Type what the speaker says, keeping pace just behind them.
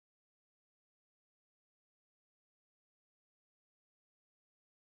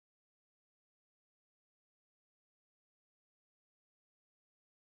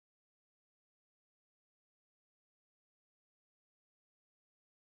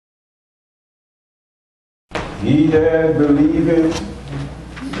He that believeth,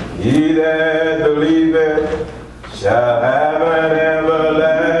 shall have an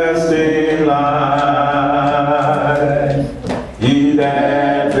everlasting life. He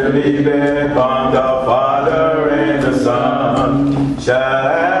that believeth on the Father and the Son shall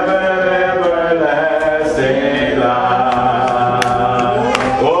have an everlasting life.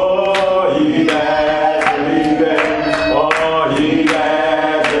 Oh, he that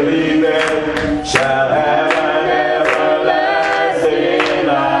believeth, shall have an everlasting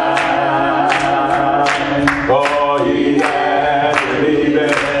life. Oh, he that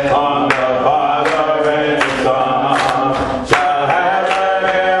believeth on the Father and the Son shall have an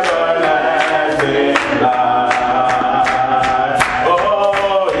everlasting life.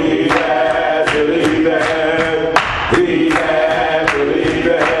 Oh, he that believeth,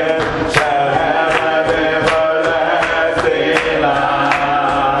 shall have an everlasting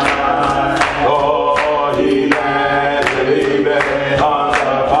life. Oh, he that believeth on the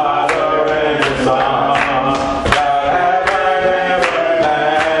Father and the Son shall have an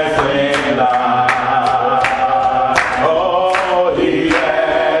everlasting life. Oh, he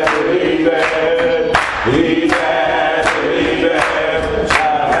that believeth,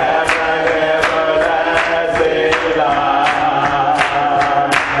 shall have an everlasting life.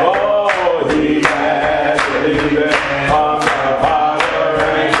 Oh, he that believeth on the Father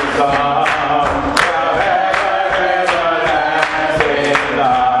and the Son shall have an everlasting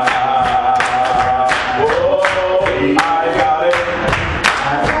life. Oh, I got it.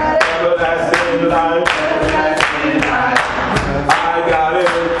 Everlasting life. I got it.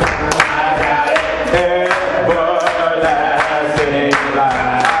 Everlasting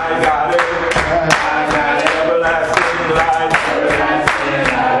life. I got it. Everlasting life.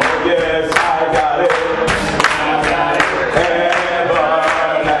 Oh, yes, I got it.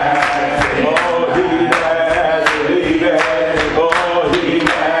 Everlasting. Oh, he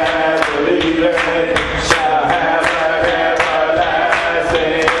that believeth, shall have an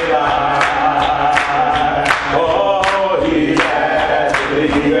everlasting life. Oh, he that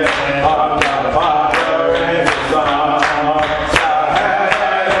believeth on the Father and the Son shall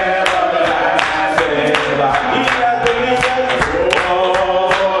have an everlasting life. He that believeth,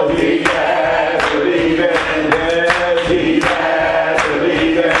 oh, he that believeth, yes, he that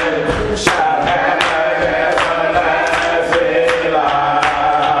believeth shall have an everlasting life.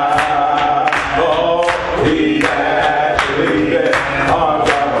 Oh, he that believeth on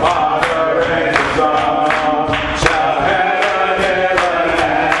the Father and the Son shall have an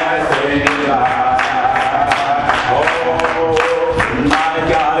everlasting life. Oh, I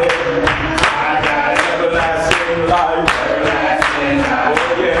got it. Everlasting life. Oh,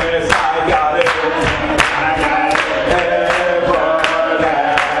 yes, I got it. Everlasting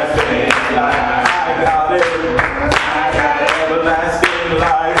life. I got it. Everlasting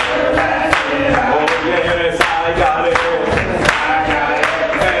life. Oh, yes, I got it.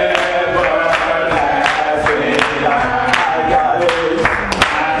 Everlasting life. I got it.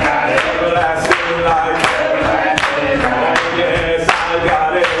 Everlasting life. Oh, yes, I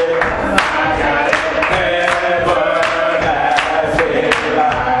got it. Everlasting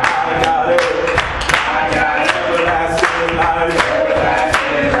life. I got it. Everlasting life.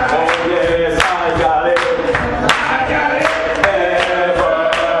 Oh, yes, I got it.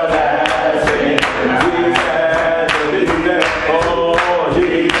 Everlasting. He that believeth, oh,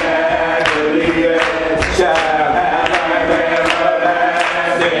 he that believeth shall have an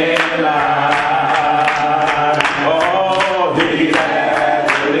everlasting life. Oh, he that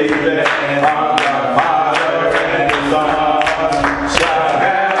believeth on the Father and the Son shall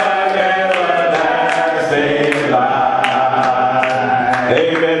have an everlasting life.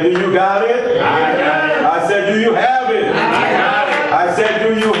 Amen. Do you got it? I said, do you have it? I said, do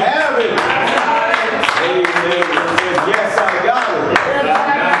you have it? Amen. Yes, I got it.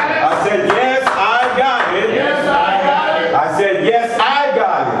 I said, yes, I got it. I said, yes, I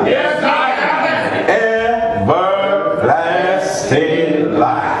got it. Everlasting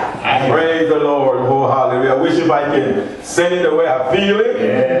life. Praise the Lord. Oh, hallelujah. I wish if I could sing it the way I feel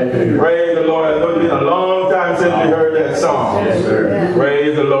it. Praise the Lord. I know it's been a long time since we heard that song.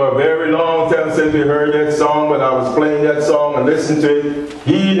 Praise the Lord. Very long time since we heard that song, but I was playing that song and listening to it.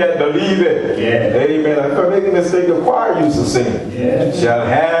 He that believeth. Amen. I could make a mistake the choir used to sing. Shall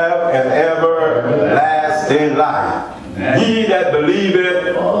have an everlasting life. He that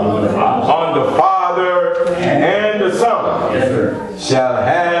believeth on the Father and the Son shall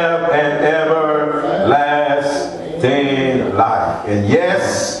have an everlasting life. And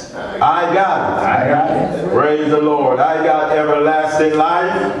yes, I got it. Praise the Lord. I got everlasting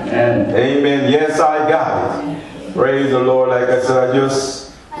life. Amen. Yes, I got it. Praise the Lord. Like I said,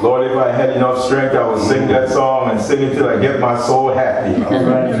 Lord, if I had enough strength, I would sing that song and sing it till I get my soul happy.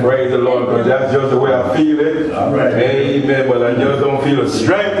 Praise the Lord, because that's just the way I feel it. Amen. But I just don't feel the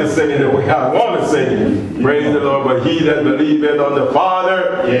strength to sing it the way I want to sing it. Praise the Lord. But he that believeth on the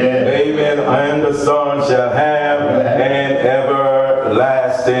Father, amen, and the Son shall have an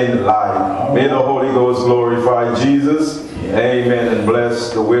everlasting life. May the Holy Ghost glorify Jesus. Amen. And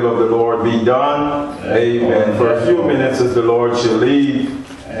bless the will of the Lord be done. Amen. For a few minutes as the Lord shall lead,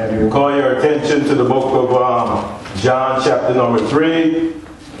 call your attention to the book of John chapter number 3.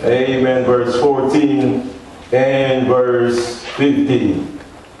 Amen. Verse 14 and verse 15.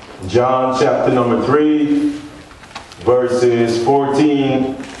 John chapter number 3, verses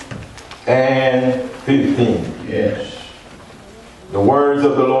 14 and 15. Yes. The words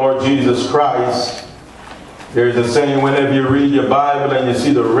of the Lord Jesus Christ. There's a saying, whenever you read your Bible and you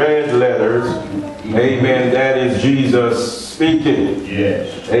see the red letters, amen, that is Jesus speaking.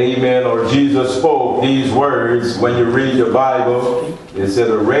 Yes. Amen. Or Jesus spoke these words. When you read the Bible, it said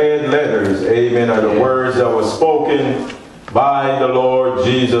the red letters, amen, are the words that were spoken by the Lord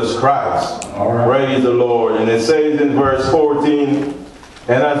Jesus Christ. Praise the Lord. And it says in verse 14,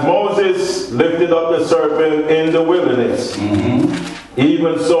 and as Moses lifted up the serpent in the wilderness,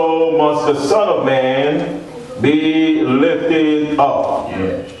 even so must the Son of Man be lifted up,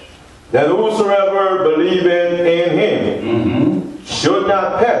 that whosoever believeth in him should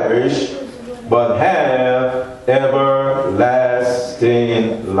not perish, but have everlasting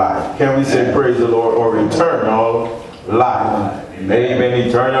life. Can we say praise the Lord, or eternal life? Amen.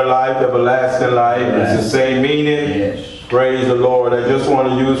 Eternal life, everlasting life, it's the same meaning. Yes. Praise the Lord. I just want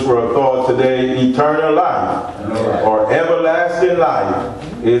to use for a thought today, eternal life or everlasting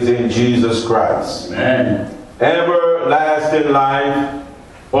life is in Jesus Christ. Amen. Everlasting life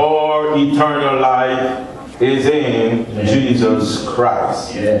or eternal life is in Jesus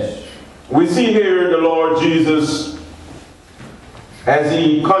Christ. Yes. We see here the Lord Jesus as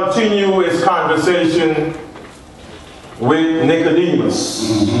he continued his conversation with Nicodemus.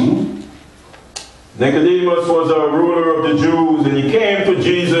 Nicodemus was a ruler of the Jews, and he came to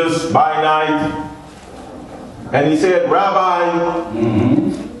Jesus by night and he said, Rabbi,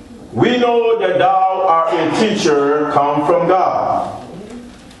 we know that thou art a teacher come from God.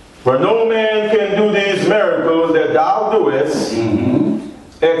 For no man can do these miracles that thou doest,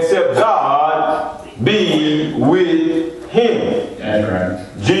 except God be with him. That's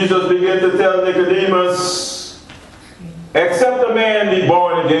right. Jesus began to tell Nicodemus, except a man be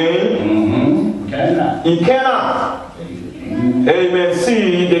born again, he cannot, amen,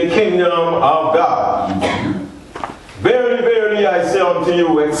 see the kingdom of God. Verily, verily, I say unto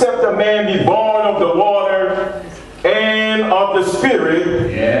you, except a man be born of the water and of the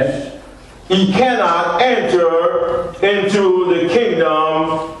Spirit, he cannot enter into the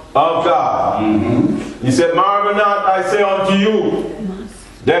kingdom of God. He said, marvel not, I say unto you,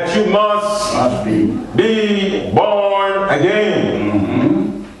 that you must be born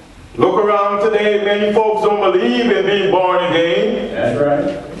again. Look around today, many folks don't believe in being born again. That's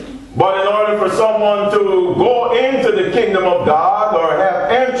right. But in order for someone to go into the kingdom of God or have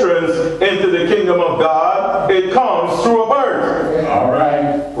entrance into the kingdom of God, it comes through a birth. All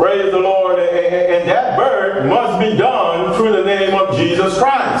right. Praise the Lord. And that birth must be done through the name of Jesus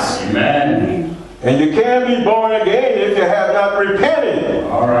Christ. Amen. And you can't be born again if you have not repented.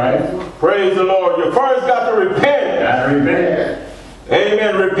 All right. Praise the Lord. You first got to repent. Got to repent.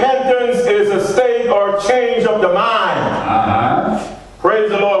 Amen. Repentance is a state or change of the mind. Praise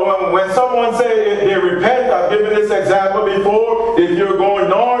the Lord. When someone say they repent, I've given this example before. If you're going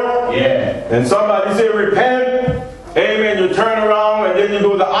north, and somebody say repent, amen, you turn around and then you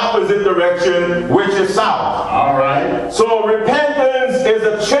go the opposite direction, which is south. All right. So repentance is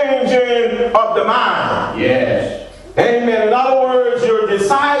a changing of the mind. Yes. Amen. In other words, you're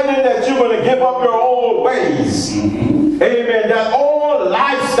deciding that you're going to give up your old ways. Amen. That old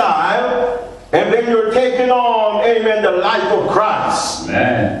lifestyle, and then you're taking on, amen, the life of Christ.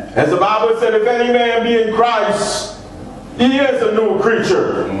 Amen. As the Bible said, if any man be in Christ, he is a new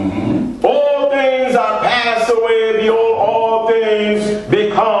creature. All things are passed away, behold, all things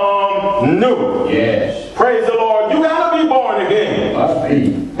become new. Yes. Praise the Lord. You got to be born again. Must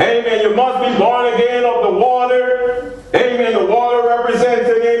be. Amen. You must be born again of the water. Amen. The water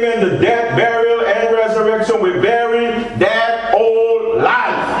representing, amen, the death, burial, and resurrection. We bury that old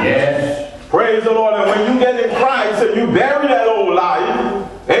life. Yes. Praise the Lord. And when you get in Christ and you bury that old life,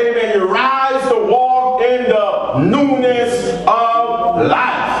 amen, you rise to walk in the newness of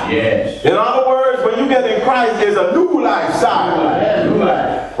life. Yes. In other words, when you get in Christ, there's a new lifestyle. New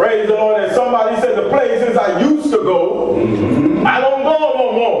life. Praise the Lord. And somebody said the places I used to go, I don't go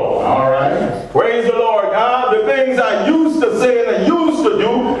no more. All right. Praise the Lord. God, the things I used to say and I used to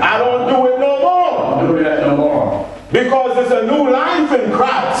do, I don't do it no more. Don't do that no more. Because it's a new life in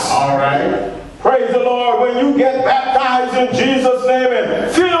Christ. All right. Praise the Lord. When you get baptized in Jesus' name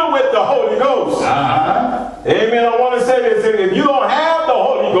and filled with the Holy Ghost. Amen. I want to say this. If you don't have the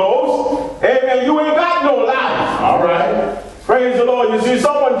Holy Ghost, amen, you ain't got no life. All right. Praise the Lord. You see,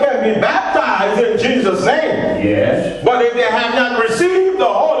 someone can be baptized in Jesus' name. Yes. But if they have not received the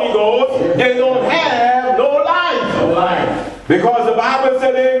Holy Ghost, they don't have no life. No life. Because the Bible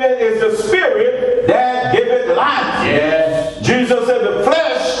said, amen, it's the Spirit that giveth life. Yes. Jesus said the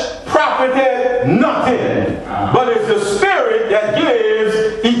flesh profited nothing, but it's the Spirit that gives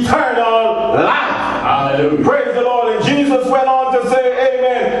eternal life. Hallelujah. Praise the Lord. And Jesus went on to say,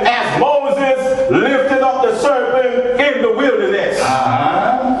 amen, as Moses lifted up the serpent in the wilderness,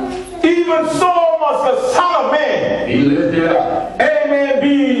 even so must the Son of Man Be lifted up. amen,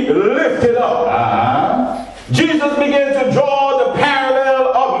 be lifted up. Jesus began to draw the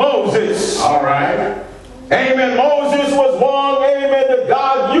parallel of Moses. All right. Amen. Moses was one, amen, that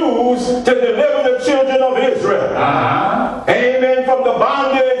God used to deliver the children of Israel. Amen. From the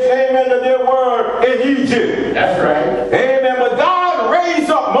bondage, amen, that they were in Egypt. That's right. Amen. But God raised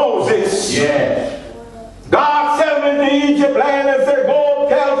up Moses. Yes. God sent him into Egypt land and said, go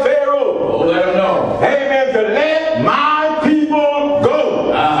tell Pharaoh. Oh, let him know. Amen. To let my people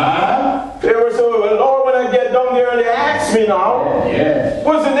go. Pharaoh said, well, Lord, when I get down there, they ask me now, Yes.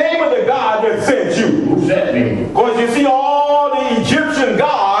 what's the name of the God that sent you? Who sent me? Because you see, all the Egyptian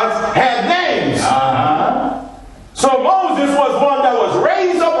gods had names. So Moses was one that was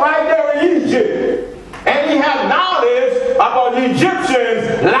raised up right there in Egypt. And he had knowledge about the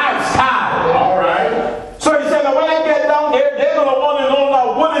Egyptians' lifestyle. All right. So he said, now when I get down there, they're going to want to know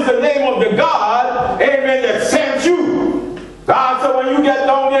now what is the name of the God, amen, that sent you. God said, when you get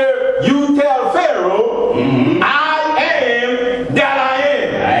down there, you tell Pharaoh, I am that I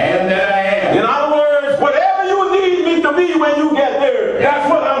am. I am that I am. In other words, whatever you need me to be when you get there, that's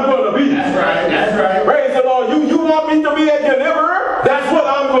what I'm going to be. That's right. That's right. Praise the Lord. You want me to be a deliverer? That's what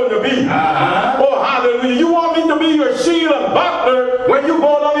I'm going to be. Oh, hallelujah. You want me to be your shield and buckler when you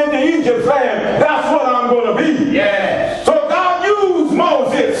go down into Egypt's land? That's what I'm going to be. Yes. So God used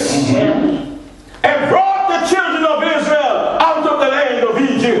Moses and brought the children of Israel out of the land of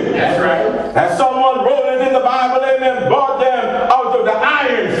Egypt. That's right. And someone wrote it in the Bible and then brought them out of the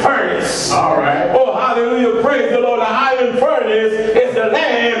iron furnace. All right. Oh, hallelujah. Praise the Lord. The iron furnace is the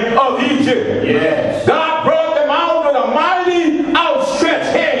land of Egypt. Yes. God brought them out with a mighty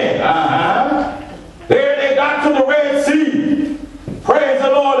outstretched hand. There they got to the Red Sea. Praise the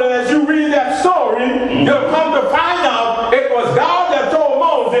Lord. And as you read that story, you'll come to find out it was God that told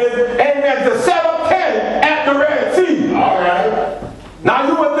Moses, amen, to set up tent at the Red Sea. All right. Now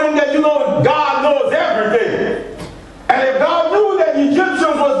you would think that, you know, God knows everything. And if God knew that the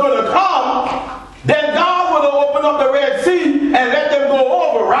Egyptians was going to come, then God would have opened up the Red Sea and let them go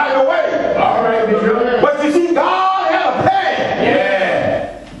over right away. All right, Bishop. But you see, God had a plan.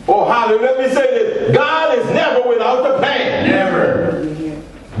 Yeah. Oh, hallelujah. Let me say this. God is never without a plan. Never.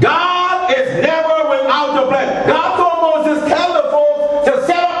 God is never without a plan. God told Moses, tell the folks to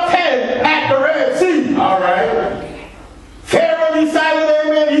set up tent at the Red Sea. All right. Pharaoh decided,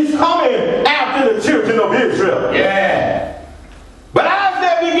 amen, he's coming after the children of Israel. Yeah. But as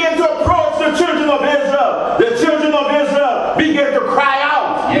they began to approach the children of Israel began to cry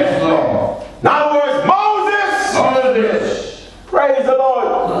out. Yes, Lord. In other words, Moses, Moses. praise the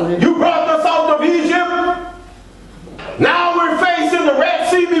Lord, you brought us out of Egypt. Now we're facing the Red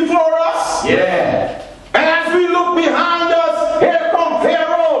Sea before us. Yeah. And as we look behind us, here come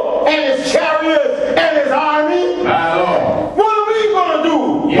Pharaoh and his chariots and his army. My Lord. What are we going to do,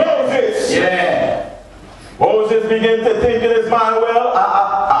 Moses? Yeah. Moses began to think in his mind, well,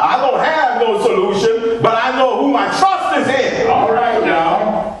 I don't have no solution, but I know who my trust is in. All right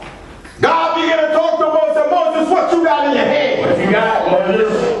now. God began to talk to Moses. Moses, what you got in your hand? What you got,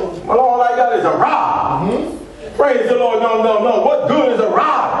 Moses? Well, all I got is a rod. Praise the Lord. No. What good is a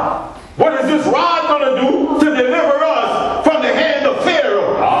rod? What is this rod going to do to deliver us from the hand of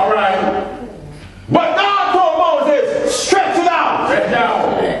Pharaoh? All right. But God told Moses, stretch it out. Stretch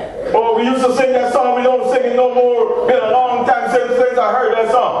out. Oh, we used to sing that song. We don't sing it no more. Been a long time since I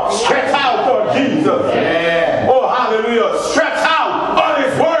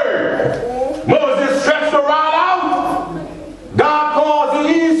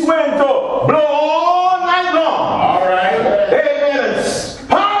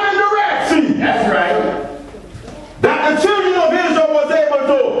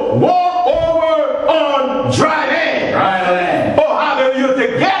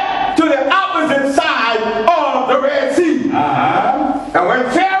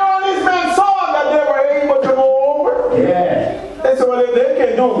they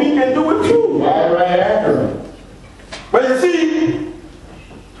can do it, we can do it too. Right after them. But you see,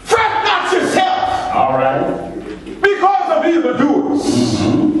 fret not yourself. All right. Because of evildoers.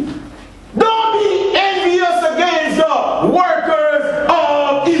 Don't be envious against the workers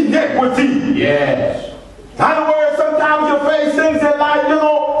of iniquity. Yes. In other words, sometimes you face things in life,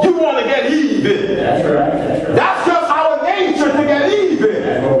 you want to get even. That's right. That's just our nature to get even.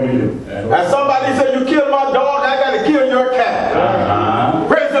 That's what we do. And somebody said, you killed my dog, I got to kill your cat.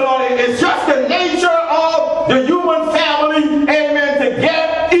 Praise the Lord. It's just the nature of the human family, amen, to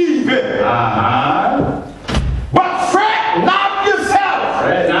get even. But fret not yourself.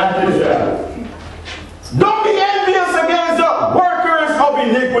 Fret not yourself. Don't be envious against the workers of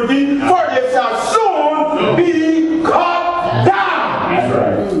iniquity, for they shall soon be cut down. That's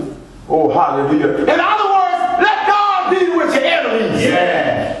right. Oh, hallelujah. In other words, let God deal with your enemies.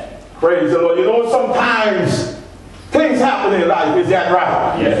 Yeah. Praise the Lord. Sometimes things happen in life. Is that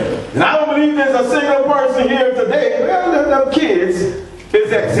right? Yes. And I don't believe there's a single person here today, well, them kids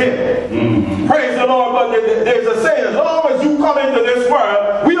is exempt. Praise the Lord. But there's a saying, as long as you come into this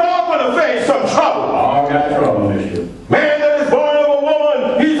world, we all going to face some trouble. All got trouble this year. Man that is born of a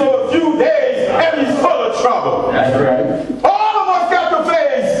woman, he's of a few days, and he's full of trouble. That's right. All of us got to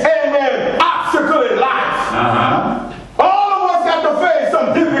face, amen, obstacle in life. All of us got to face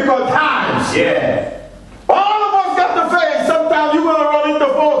some difficult times. Yeah. All of us got to face, sometimes you're going to run into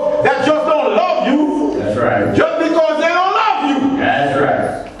folks that just don't love you. That's right. Just because they don't love you. That's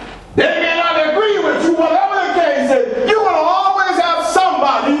right. They may not agree with you, whatever the case is. You're going to always have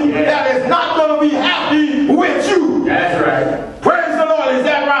somebody that is not going to be happy with you. That's right. Praise the Lord. Is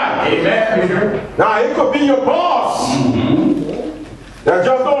that right? Amen, preacher. Now, it could be your boss that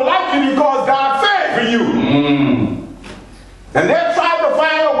just don't like you because God favor you. And they're trying to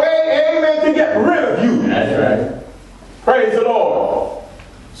find a way, amen, to get rid of you. That's right. Praise the Lord.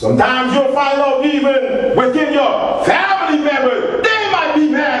 Sometimes you'll find out even within your family members, they might be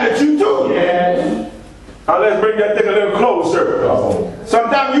mad at you too. Yes. Now let's bring that thing a little closer.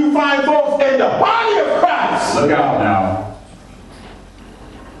 Sometimes you find folks in the body of Christ Look out now.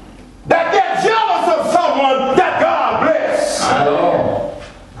 that they're jealous of someone that God bless. I know.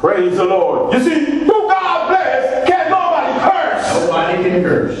 Praise the Lord. You see, who God bless, can't nobody curse. Nobody can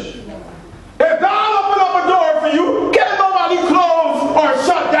curse. If God opened up a door for you, can't nobody close or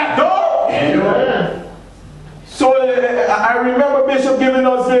shut that door. So I remember Bishop giving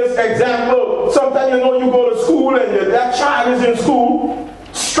us this example. Sometimes you go to school and that child is in school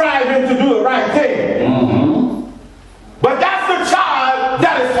striving to do the right thing. But that's the child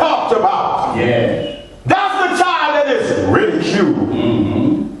that is talked about. Yeah. That's the child that is ridiculed.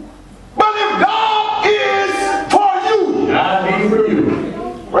 But if God is for you, God be for you.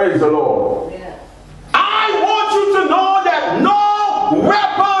 praise the Lord. I want you to know that no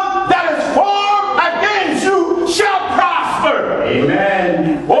weapon that is formed against you shall prosper.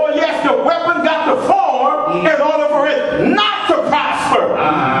 Amen. Oh yes, the weapon got to form in order for it not to prosper.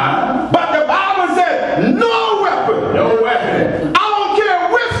 But the Bible said no weapon. No weapon. I don't care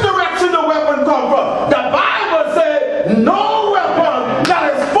which direction the weapon comes from. The Bible said no weapon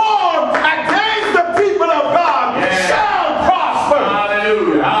that is formed against the people of God shall prosper.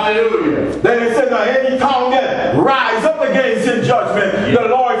 Hallelujah. Hallelujah. Then it says, now any tongue that rise up against in judgment, the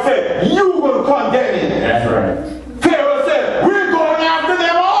Lord said, you will condemn it. That's right. Pharaoh said, we're going after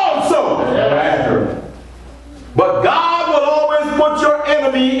them also. Go after him. But God will always put your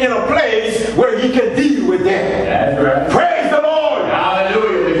enemy in a place where he can deal with them. That's right. Praise the Lord.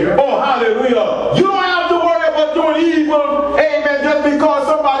 Hallelujah. Oh, hallelujah. You don't have to worry about doing evil, amen, just because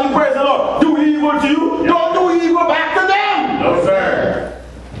somebody, praise the Lord, do evil to you. Don't do evil back to them. No, sir.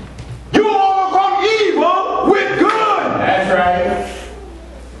 You overcome evil with good. That's right.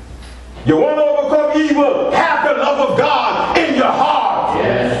 You want to overcome evil, have the love of God in your heart.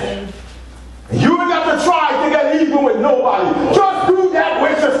 Yes. You ain't got to try to get even with nobody. Just do that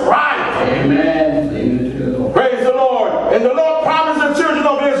which is right. Amen. Praise the Lord. And the Lord promised the children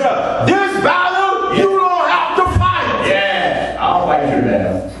of Israel, this battle you don't have to fight. Yes. I'll fight your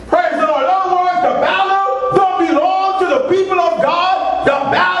battle. Praise the Lord. In other words, the battle don't belong to the people of God. The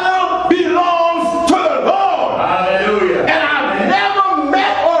battle belongs to the Lord. Hallelujah. And I've never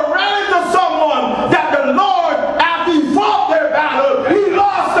met or ran into someone that the Lord, after he fought their battle, he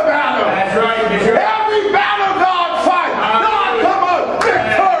lost the battle. That's right, Bishop. Every battle God fights, not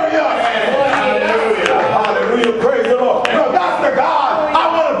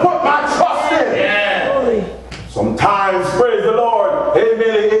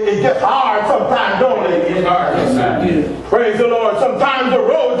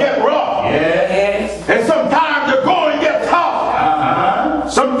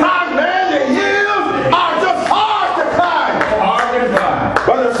Sometimes, man, the hills are just hard to climb. Hard to climb.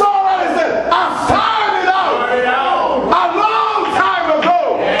 But the songwriter said, I started out a long time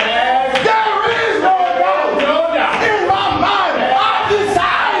ago. Yes. There is no doubt in my mind. I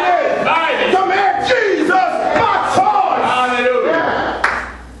decided to make Jesus my choice. Hallelujah.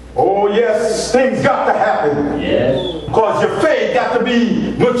 Oh, yes, things got to happen. Yes. Because your faith got to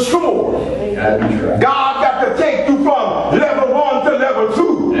be mature. Gotta be true. God got to take you from level 1 to level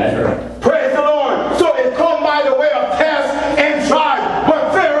 2. That's right. Praise the Lord. So it come by the way of test and try.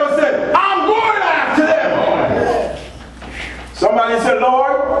 But Pharaoh said, I'm going after them. Somebody said,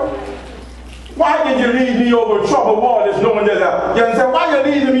 Lord, why did you lead me over troubled waters knowing that? You understand? Why you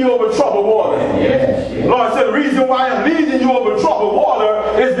leading me over troubled water? Yes. Lord said, the reason why I'm leading you over troubled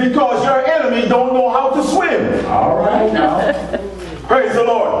water is because your enemy don't know how to swim. All right now. Praise the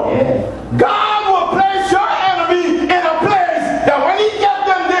Lord. Yeah. God will place your enemy in a place that when he gets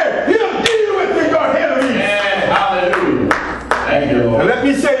them there, he'll deal with your enemies. Yes. Hallelujah. Thank you, Lord. And let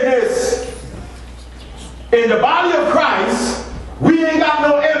me say this. In the body of Christ, we ain't got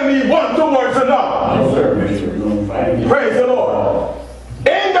no enemy one towards another. No, sir, Bishop. We're going to fight again. Praise the Lord.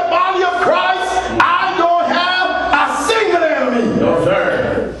 In the body of Christ, I don't have a single enemy. No,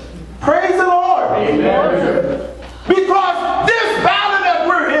 sir. Praise the Lord. Amen, Bishop. Because this battle that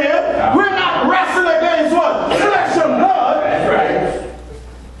we're in, we're not wrestling against what? Flesh and blood. That's right.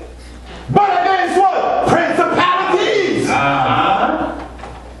 But against what? Principalities.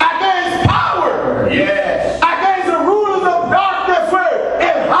 Against power. Yes. Against the rulers of darkness where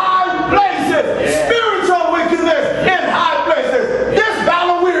in high places. Yes. Spiritual wickedness in high places. This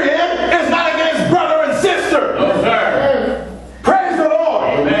battle we're in is not against brother and sister. No, sir. Praise the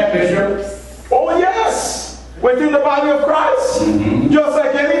Lord. Amen, Bishop. Oh yes. Within the body of Christ. Just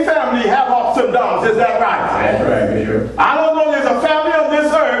like any family have ups and downs. Is that right? That's right, Bishop. I don't know there's a family on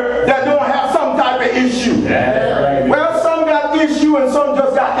this earth that don't have some type of issue. That's right, Bishop. Well, some got issue and some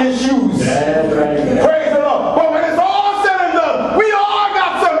just got issues. That's right, Bishop. Praise the Lord. But when it's all said and done, we all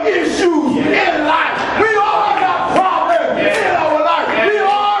got some issues in life. We all got problems in our life. We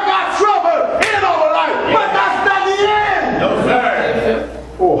all got trouble in our life. But that's not the end. No, sir.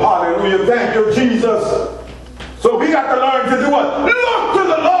 Oh, hallelujah. Thank you, Jesus. So we got to learn to do what? Look to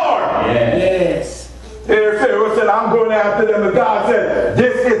the Lord. Yes. Here Pharaoh said, I'm going after them. And God said,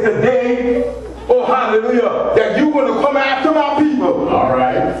 this is the day, oh hallelujah, that you're going to come after my people. All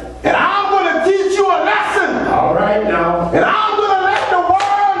right. And I'm going to teach you a lesson. All right now. And I'm going to let the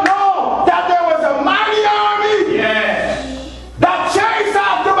world know that there was a mighty army Yes. that chased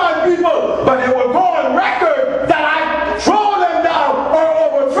after my people. But it will go on record that I throw them down or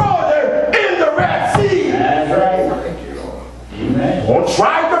overthrow them in the Red Sea. That's right. Amen. Don't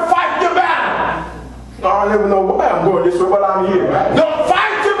try to fight the battle. No, I don't even know why I'm going this way, but I'm here. Don't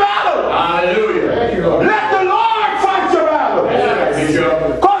fight your battle. Hallelujah. Let the Lord fight your battle. That's right,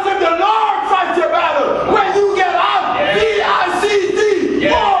 Bishop. Because if the Lord fights your battle, when you get out, D-I-C-T,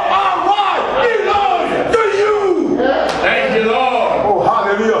 O-R-Y, it belongs to you. Thank you, Lord. Oh,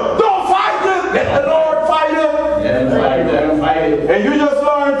 hallelujah. Don't fight it. Let the Lord fight it. Let him fight it. And you just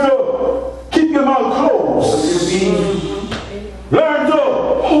learn to keep your mouth closed. Learn to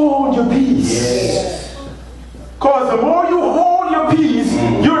hold your peace. Because the more you hold your peace,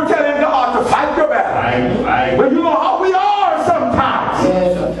 you're telling God to fight your battle. Right. But you know how we are sometimes.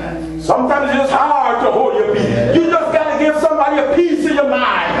 Yeah, sometimes. Sometimes it's just hard to hold your peace. You just got to give somebody a peace in your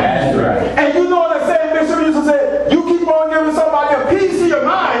mind. That's right. And you know what the same Bishop used to say, you keep on giving somebody a peace in your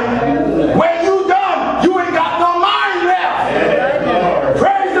mind. When you done, you ain't got no mind left. Yeah.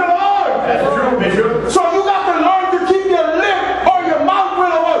 Praise the Lord. That's true, Bishop. So you got to learn to keep your lip or your mouth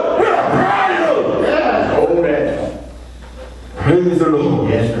with a bridle. Yeah. Hold that. Praise the Lord.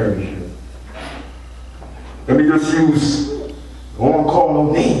 Yes, sir, Bishop. Let me just use, I won't call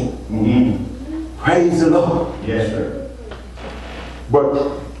no name. Praise the Lord. Yes, sir. But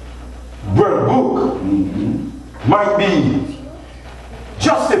Brother Book might be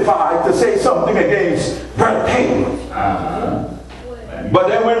justified to say something against Brother Taylor. But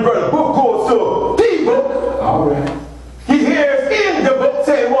then when Brother Book goes to the book, All right. he hears in the book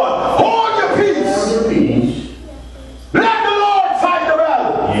say what? Hold your peace. Hold your peace. Let the Lord fight the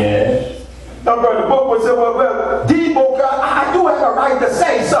battle. Yes. Now Brother Book would say, well, the book, I do have a right to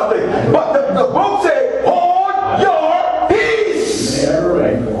say something. But the book said, hold your peace. Yeah,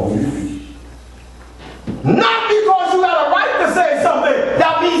 right. Hold your peace. Not because you got a right to say something,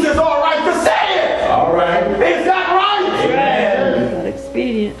 that means it's all right to say it. All right. Is that right? Amen.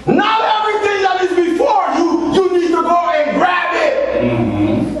 Expedient. Not everything that is before you, you need to go and grab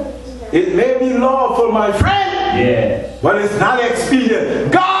it. It may be lawful, my friend, Yes. but it's not expedient.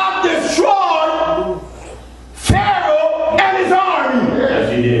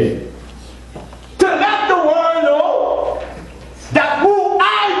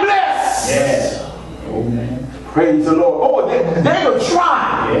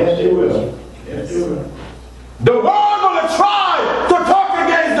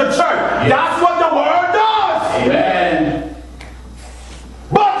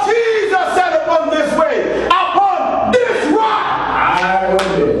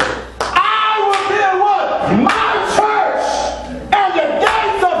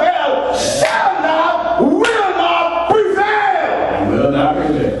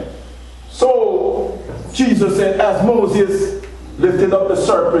 lifted up the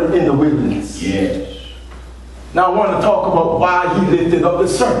serpent in the wilderness. Yes. Now I want to talk about why he lifted up the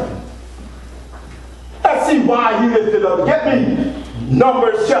serpent. Let's see why he lifted up. Get me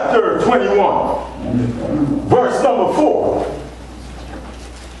Numbers chapter 21, verse number 4.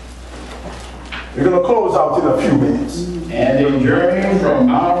 We're going to close out in a few minutes. And they journeyed from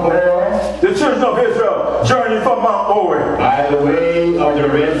Mount Horeb. The children of Israel journeyed from Mount Horeb By the way of the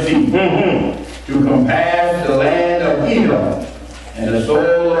Red Sea. To compass the land of Edom. And the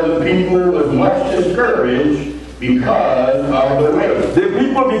soul of the people was much discouraged because of the way. The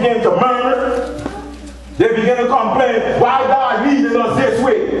people began to murmur. They began to complain, why God leading us this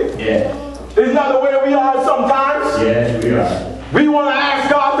way? Yes. Isn't that the way we are sometimes? Yes, we are. We want to ask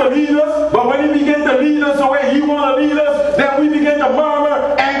God to lead us, but when he begins to lead us the way he wants to lead us, then we begin to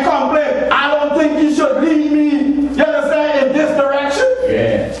murmur and complain. I don't think he should lead me, you understand, in this direction.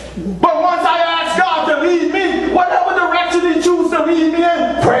 Yes. But once I ask God to lead me, whatever direction he chooses to lead me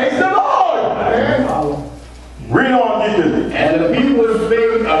in, praise the Lord. Amen. Read on, deacon. And the people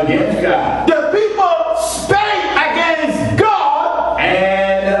spake against God. The people spake against God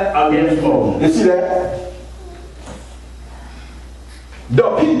And against Moses. You see that?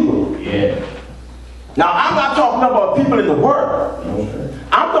 The people. Yes. Now, I'm not talking about people in the world. No, sir.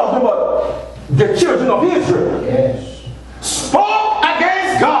 I'm talking about the children of Israel. Yes. Spoke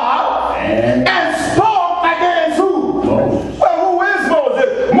against God and spoke against who? Moses. Well, who is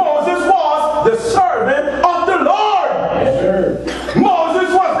Moses? Moses was the servant of the Lord. Yes, sir.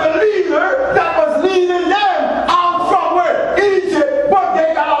 Moses was the leader that was leading them out from where? Egypt. But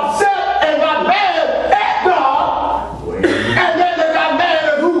they got upset and got mad at God. And then they got mad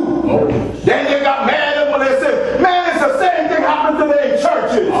at who? Moses. Then they got mad at when they said, man, it's the same thing happened today in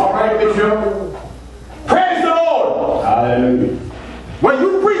churches. All right, Bishop. Praise the Lord. Hallelujah. When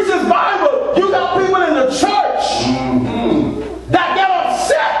you preach this Bible, you got people in the church that get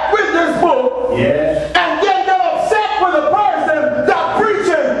upset with this book. Yes. And then get upset with the person that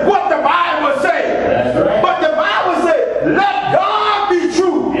preaching what the Bible says. That's right. But the Bible says, let God be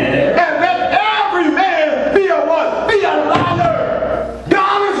true. Yes. And let every man be a what? Be a liar.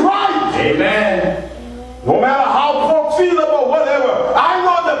 God is right. Amen. No matter how folks feel about whatever, I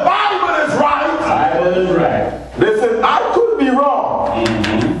know the Bible is right. Bible is right. Listen, I could be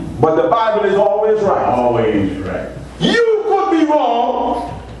wrong, but the Bible is always right. Always right. You could be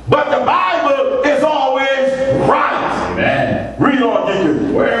wrong, but the Bible is always right. Amen. Read on,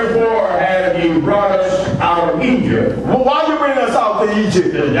 deacon. Wherefore have you brought us out of Egypt Well, why you bring us out to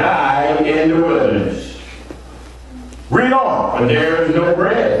Egypt? to die in the wilderness? Read on. For there is no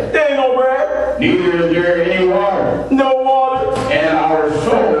bread, There ain't no bread, neither is there any water, no water. and our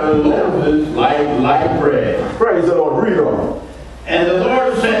soul loatheth like bread. Praise the Lord. Read on. And the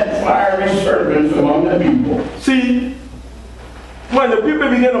Lord sent fiery serpents among the people. See, when the people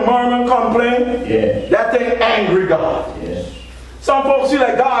begin to murmur and complain, Yes. that thing angry God. Yes. Some folks see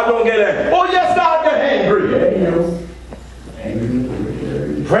that God don't get angry. Oh, yes, God get angry. Yeah, you know.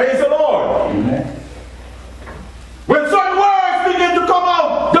 Amen. Praise the Lord. Amen. When certain words begin to come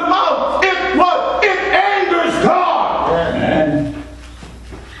out the mouth, it angers God. Amen.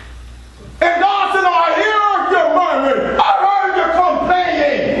 And God said, I heard your murmuring. I heard your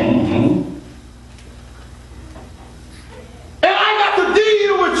complaining. And I got to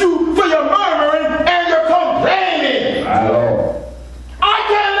deal with you for your murmuring and your complaining. My Lord. I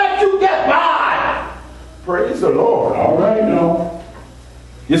can't let you get by. Praise the Lord. All right, now.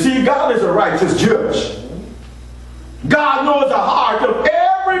 You see, God is a righteous judge. God knows the heart of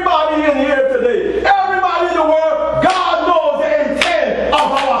everybody in here today. Everybody in the world, God knows the intent of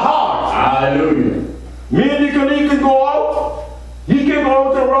our hearts. Hallelujah. Me and Deacon can go out. He can go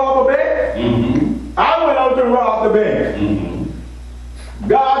out and rob a bank. I went out and robbed the bank.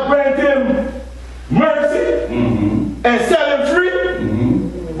 God grant him mercy and set him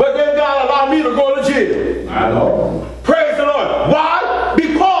free. But then God allowed me to go to jail. My Lord. Praise the Lord. Why?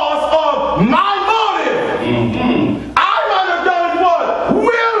 Because of my motive. I might have done it what?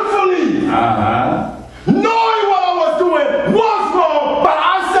 Willfully. Knowing what I was doing was wrong, but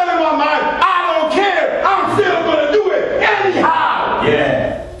I said in my mind, I don't care. I'm still going to do it anyhow.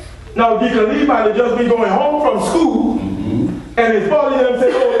 Yeah. Now, Deacon Lee might have just been going home from school, and his buddy and them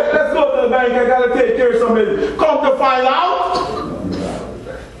said, oh, let's go to the bank. I got to take care of something. Come to find out,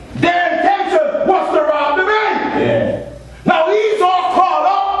 their intention was to rob the bank. Yeah. Now, he's all caught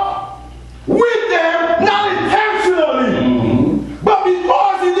up with them, not intentionally, but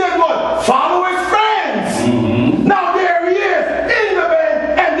because he did what? Follow his friends. Now, there he is in the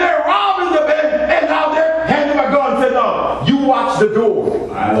bank, and they're robbing the bank, and now they're handing him a gun and saying, no, you watch the door.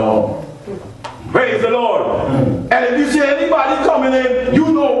 My Lord. Praise the Lord. And if you see anybody coming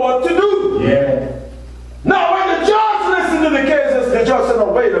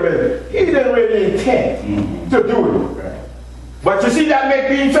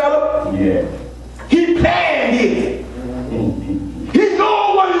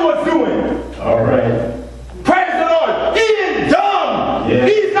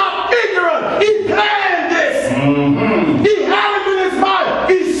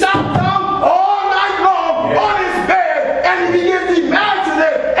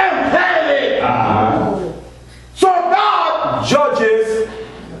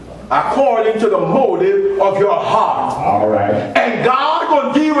according to the motive of your heart. All right. And God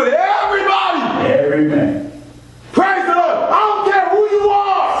going to deal with everybody. Every man. Praise the Lord. I don't care who you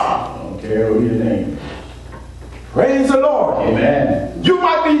are. I don't care who your name is. Praise the Lord. Amen. You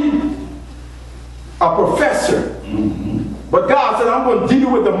might be a professor. But God said, I'm going to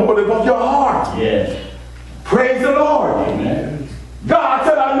deal with the motive of your heart. Yes. Praise the Lord. Amen. God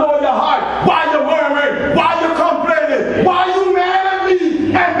said, I know your heart. Why you murmuring? Why you complaining? Why you mad at me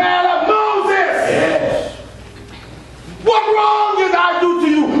and mad at Moses? Yes. What wrong did I do to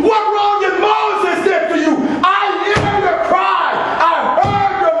you? What wrong did Moses did to you? I hear your cry. I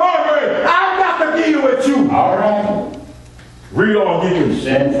heard your murmuring. I've got to deal with you. All right. Read on, deacons.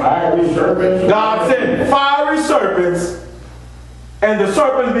 Send fiery serpents. God sent fiery serpents, and the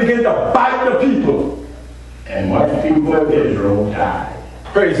serpents began to bite the people. And much people of Israel died.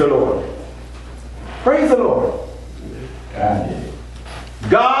 Praise the Lord. Praise the Lord. God did it.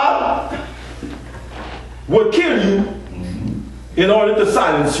 God will kill you in order to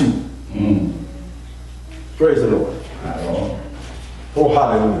silence you. Praise the Lord. Oh,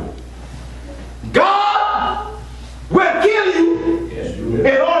 hallelujah. God will kill you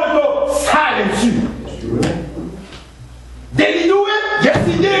in order to silence you. Did he do it? Yes,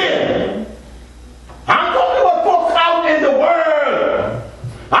 he did. I'm talking about folks out in the world.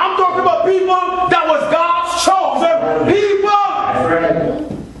 I'm talking about people that was God's chosen people. That's right.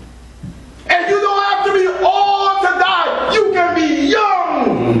 And you don't have to be old to die. You can be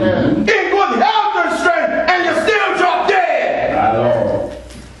young, in good health and strength, and you still drop dead. My Lord.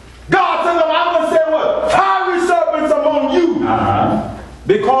 God said, I'm going to say what? Fiery serpents among you.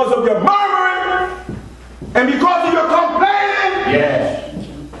 Because of your murmuring and because of your complaining. Yes.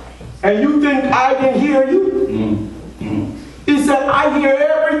 And you think I didn't hear you? He said, I hear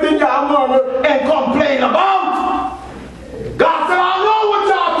everything y'all murmur and complain about. God said, I know what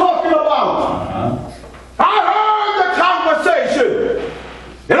y'all talking about. I heard the conversation.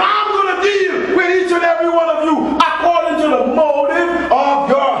 And I'm going to deal with each and every one of you according to the motive of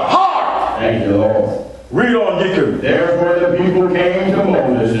your heart. Thank you, Lord. Read on, deacon. Therefore the people came to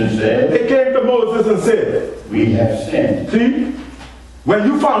Moses and said, They came to Moses and said, we have sinned. see, when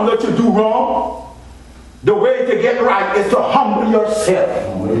you found that you do wrong, the way to get right is to humble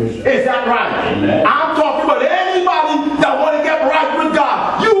yourself. Is that right? Amen. I'm talking about anybody that want to get right with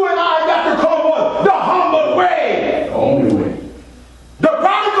God. You and I got to come on the humble way. The only way. The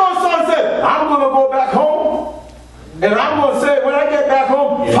prodigal son said, I'm going to go back home, and I'm going to say, when I get back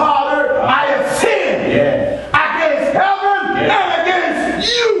home, Father, I have sinned against heaven and against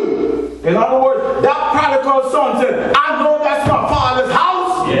you. In other words, that prodigal son said, I know that's my father's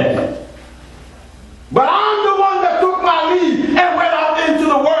house. Yes. But I'm the one that took my leave and went out into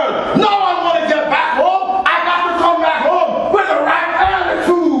the world. Now I want to get back home. I got to come back home with the right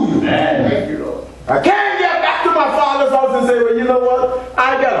attitude. Thank you, Lord. I can't get back to my father's house and say, well, you know what?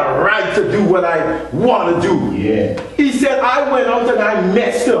 I got a right to do what I want to do. Yeah. He said, I went out and I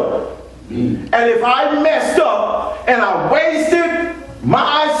messed up. And if I messed up and I wasted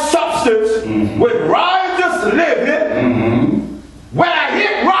my substance with righteous living, when I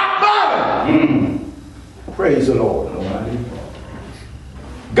hit rock bottom, praise the Lord.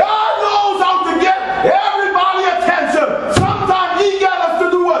 God knows how to get everybody attention. Sometimes he got us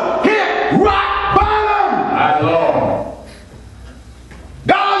to do what? Hit rock bottom. My Lord.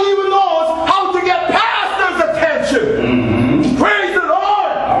 God even knows how to get pastors' attention. Praise the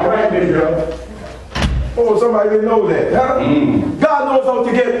Lord. All right, Bishop. Oh, somebody didn't know that. Huh? God knows how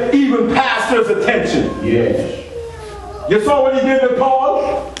to get even pastors' attention. Yes. You saw what he did with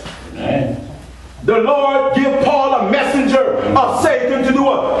Paul? Amen. The Lord give Paul a messenger of Satan to do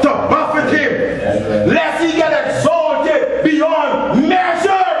what? To buffet him. That's right. Lest he get exalted beyond measure.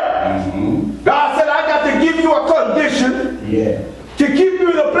 God said, I got to give you a condition to keep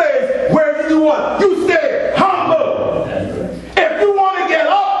you in a place where you do what? You stay humble. That's right. If you want to get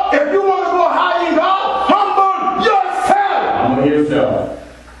up, if you want to go high in God, humble yourself. Humble yourself.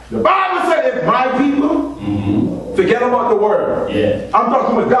 The Bible said, if my people, forget about the word. Yeah. I'm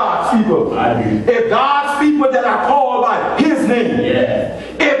talking with God's people. I do. If God's people that are called by his name,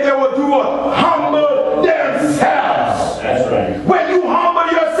 if they will do what? Humble themselves. That's right. When you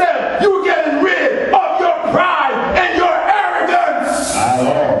humble yourself, you're getting rid of your pride and your arrogance. My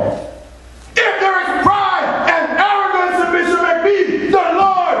Lord. If there is pride and arrogance in Bishop McBean, the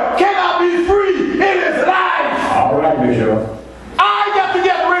Lord cannot be free in his life. All right, Bishop. I got to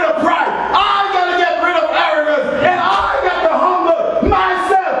get rid of pride. I got to get rid of arrogance. And I got to humble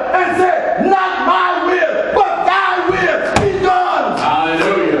myself and say, not my will, but thy will be done.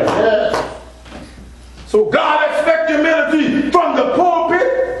 Hallelujah. So God expects humility from the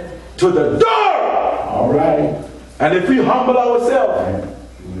pulpit to the door. All right. And if we humble ourselves,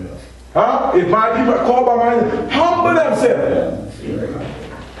 if my people are called by my name, humble themselves.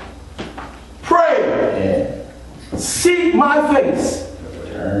 Pray. Seek my face.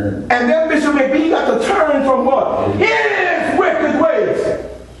 And then Bishop McBean got to turn from what? His wicked ways.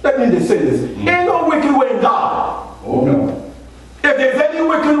 Let me just say this. Ain't no wicked way in God. Oh no. If there's any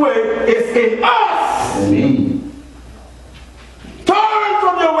wicked way, it's in us. Turn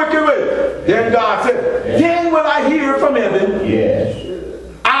from your wicked way. Then God said, then will I hear from heaven. Yes.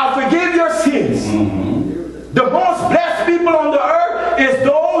 I'll forgive your sins. The most blessed people on the earth is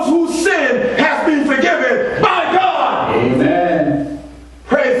those whose sin has been forgiven by God. Amen.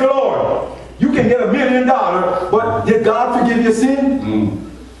 Praise the Lord. You can get $1 million, but did God forgive your sin?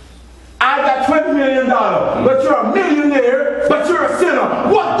 I got $20 million, but you're a millionaire, but you're a sinner.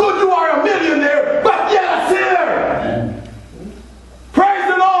 What good you are a millionaire, but yet a sinner? Praise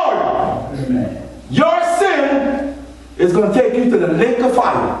the Lord. Your sin is going to take you to the lake of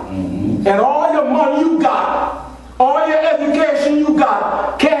fire. And all your money you got, all your education you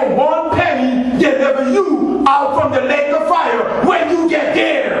got, can't one penny deliver you out from the lake of fire when you get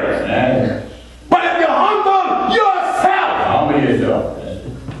there. But if you humble yourself,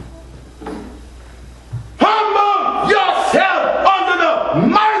 humble yourself under the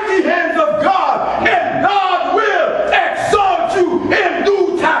mighty hands of God, and God will exalt you in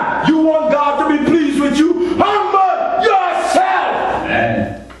due time. You want God to be pleased with you? Humble yourself.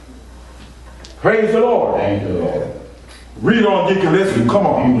 Amen. Praise the Lord. Thank you, Lord. Read on, Deacon. Listen. Come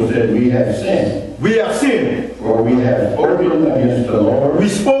on. People said we have sinned. We have sinned. For we have spoken against the Lord. We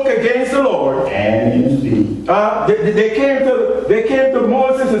spoke against the Lord. And against thee. They came to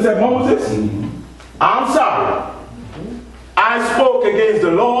Moses and said, Moses, I'm sorry. I spoke against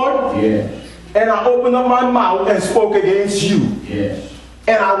the Lord. Yes. And I opened up my mouth and spoke against you. Yes.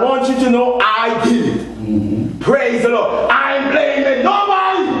 And I want you to know I did it. Praise the Lord. I ain't blaming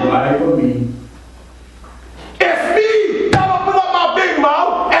nobody. Nobody but me. It's me that opened up my big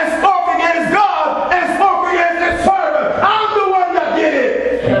mouth and spoke against God and spoke against His servant. I'm the one that did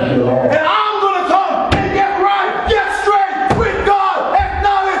it. Thank you, Lord. And I'm going to come and get right, get straight with God,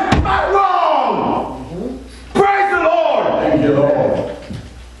 acknowledge my wrong. Praise the Lord. Thank you, Lord.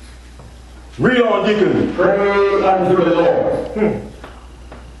 Read on, Deacon. Pray unto the Lord.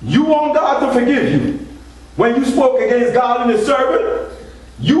 You want God to forgive you. When you spoke against God and His servant,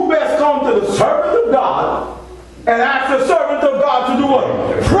 you best come to the servant of God and ask the servant of God to do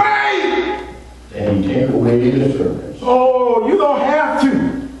what? Pray! And He take away the servants. Oh, you don't have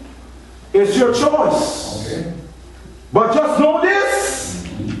to. It's your choice. Okay. But just know this,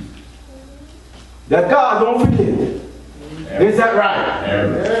 that God don't forget. Is that right?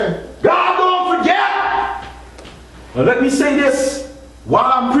 Never. God don't forget. Now let me say this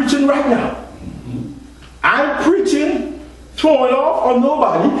while I'm preaching right now. I'm preaching, throwing off on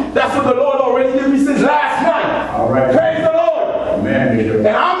nobody. That's what the Lord already did me since last night. All right. Praise the Lord. Amen, Bishop. And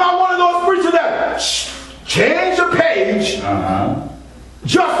I'm not one of those preachers that change the page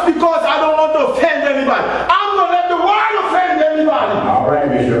just because I don't want to offend anybody. I'm going to let the word offend anybody. All right,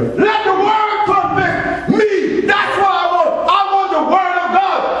 Bishop. Let the word convict me. That's what I want. I want the word of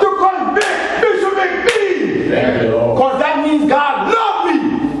God to convict Bishop McBean. Thank you, Lord. Because that means God loves me.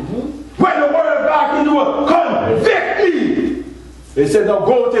 When the word of God can do it, convict me. They said, now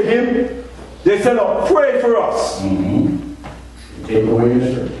go to Him. They said, now pray for us. Take away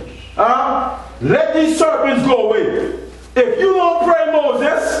the serpents. Let these serpents go away. If you don't pray,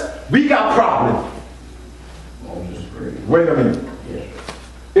 Moses, we got problem. Moses prayed. Wait a minute. Yes.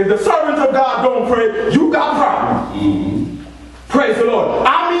 If the servants of God don't pray, you got problem. Praise the Lord.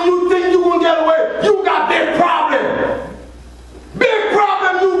 I mean, you think you gonna get away? You got big problem. Big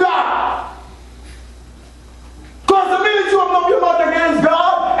problem you got. Because the minute you open up your mouth against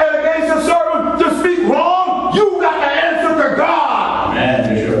God and against your servant to speak wrong, you got to answer to God.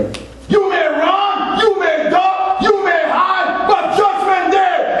 Amen, Bishop. You may run, you may duck, you may hide, but judgment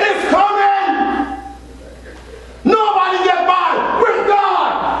day is coming. Nobody get by with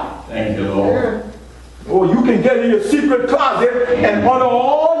God. Thank you, Lord. Oh, you can get in your secret closet and utter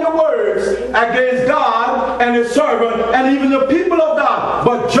all your words against God and His servant and even the people of God.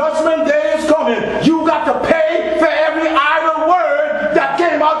 But judgment day is coming. You got to pay for every idle word that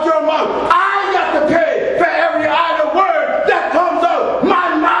came out your mouth. I got to pay for every idle word that comes out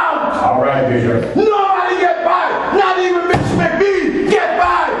my mouth. All right, Bishop. Nobody get by. Not even Bishop McBean get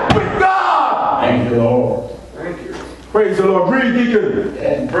by with God. Thank you, Lord. Thank you. Praise the Lord. Read, Deacon.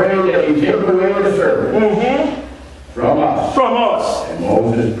 And pray that He take away the serpents from us. From us. And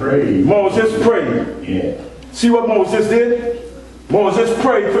Moses prayed. Moses prayed. Yeah. See what Moses did? Moses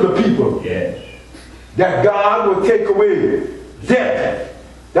prayed for the people. Yes. That God would take away death.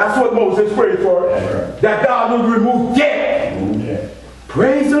 That's what Moses prayed for. Right. That God would remove death. Remove death.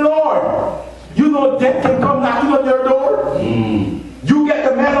 Praise the Lord. You know death can come knocking on your door. You get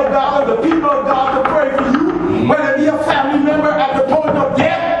the man of God or the people of God to pray for you. Whether it be a family member at the point of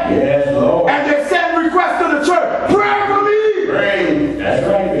death. Yes, Lord. And they send requests to the church. Pray for me. Pray. That's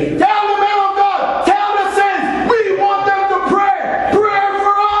right, Bishop. Tell the man of God. Tell the saints. We want them to pray. Pray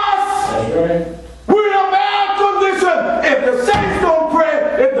for us. That's right. We're in a bad condition. If the saints don't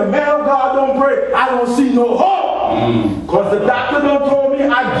pray, if the man of God don't pray, I don't see no hope. Because the doctor done told me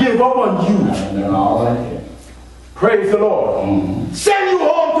I give up on you. All right. Praise the Lord. Send you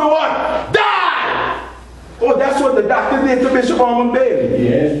home to what? Die! Oh, that's what the doctor did to Bishop Armand Bailey.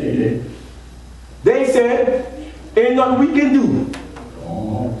 Yes, they did. They said, ain't nothing we can do.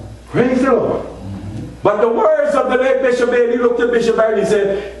 Praise the Lord. But the words of the late Bishop Bailey looked at Bishop Bailey and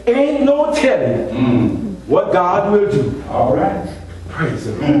said, ain't no telling what God will do. All right. Praise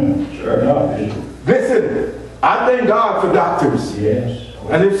the Lord. Sure enough, Bishop. Listen, I thank God for doctors. Yes.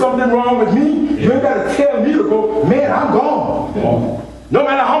 And if something wrong with me, you ain't got to tell me to go, man, I'm gone. No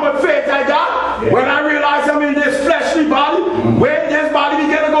matter how much faith I got, when I realize I'm in this fleshly body, when this body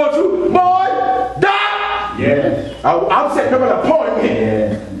begin to go through, boy, die. Yes. I'm setting up an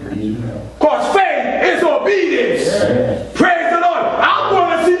appointment. Because faith is obedience. Yes. Praise the Lord. I'm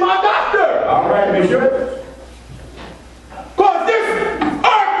going to see my doctor. All right, Bishop. Because this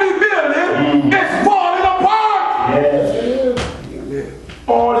earthly building is falling apart. Yes.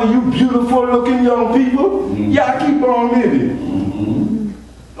 All of you beautiful looking young people, y'all keep on living.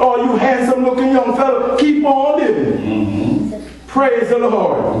 All you handsome looking young fellas, keep on living. Praise the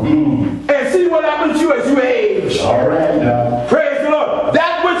Lord. And see what happens to you as you age. All right now. Praise the Lord.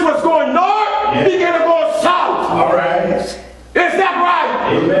 That which was going north, begin to go south. All right. Is that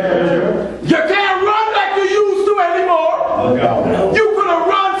right? Amen. You can't run like you used to anymore. Look out. You could have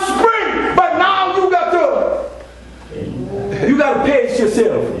run sprint, but now you got to pace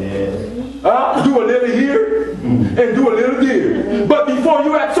yourself. Do a little here and do a little there. But before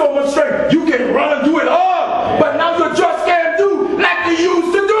you had so much strength, you can run and do it all. But now you just can't do like you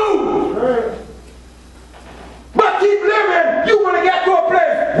used to do. But keep living. You're going to get to a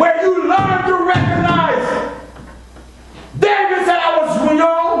place where you learn to recognize. David said, I was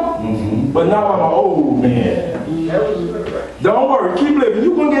young, but now I'm an old man. Don't worry, keep living.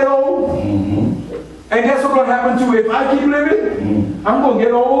 You're going to get old. And guess what's going to happen to you if I keep living? I'm going to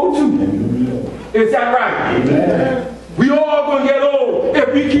get old too. Is that right? Amen. We all going to get old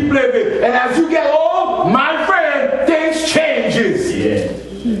if we keep living. And as you get old, my friend, things changes. Yes.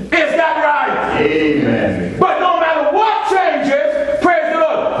 Is that right? Amen. But no matter what changes, praise the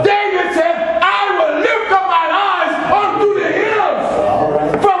Lord. David said, I will lift up my eyes unto the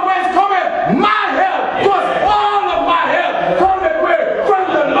hills. From whence cometh my help. Because all of my help cometh where? From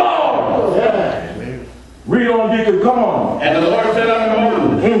the Lord. Read on, Deacon. Come on. And the Lord said unto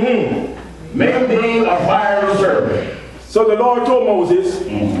Moses, make me a fiery serpent. So the Lord told Moses,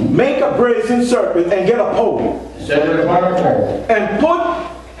 make a brazen serpent and get a pole. Set it upon a pole. And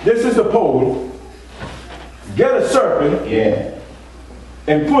put, this is the pole, get a serpent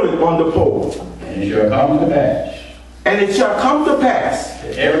and put it on the pole. And it shall come to pass. And it shall come to pass.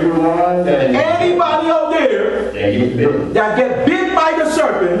 Everyone that anybody out there that get bit by the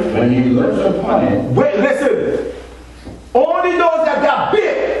serpent, when he looks upon it. Wait, listen. Only those that got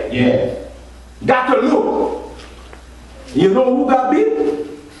bit got to look. You know who got bit?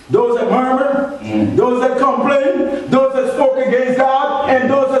 Those that murmur, those that complain, those that spoke against God, and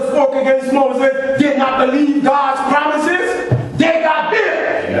those that spoke against Moses, did not believe God's promises. They got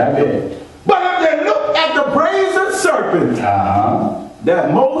bit. They got bit. But if they look at the brazen serpent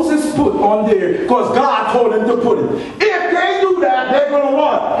that Moses put on there, because God told him to put it, if they do that, they're going to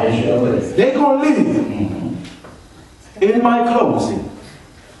what? They shall live. They're going to live. In my closing,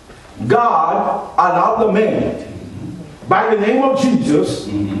 God allowed the man by the name of Jesus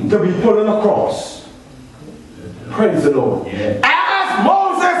to be put on the cross. Praise the Lord. As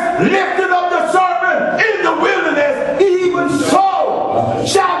Moses lifted up the serpent in the wilderness, even so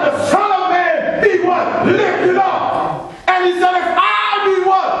shall the Son of Man be what? Lifted up. And he said, if I be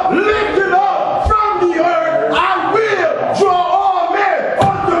what? Lifted up from the earth, I will draw all men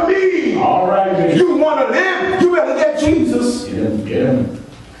unto me. All right. You want to live? You better get Jesus. Get him.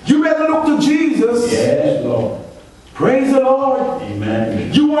 You better look to Jesus. Yes, Lord. Praise the Lord.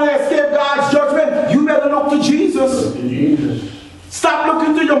 Amen. You want to escape God's judgment? You better look to Jesus. Look to Jesus. Stop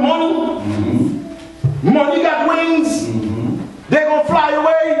looking to your money. Money got wings. They're going to fly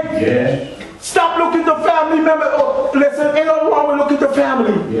away. Yes. Stop looking to family members. Oh, listen, ain't nothing wrong with looking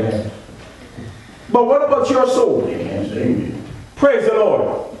But what about your soul? They can't save you. Praise the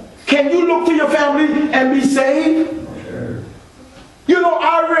Lord. Can you look to your family and be saved? Sure. You know,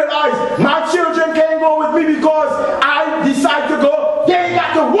 I realize my children can't go with me because I decide to go. They ain't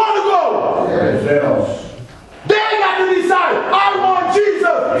got to want to go. Themselves. They ain't got to decide. I want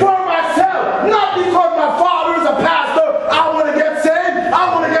Jesus for myself. Not because my father is a pastor. I want to get saved.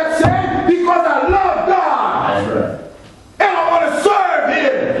 I want to get saved because I love God. That's right. And I want to serve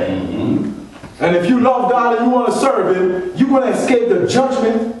Him. And if you love God and you want to serve Him, you're going to escape the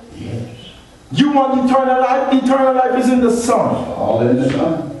judgment. Yes. You want eternal life? Eternal life is in the Son. All in the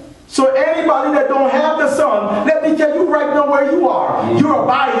Son. So anybody that don't have the Son, let me tell you right now where you are. You're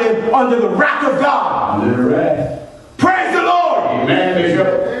abiding under the wrath of God. Under the wrath. Praise the Lord. Amen,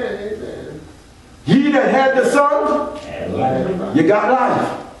 Bishop. He that had the Son, And life. you got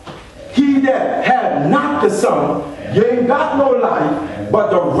life. He that had not the Son, you ain't got no life, but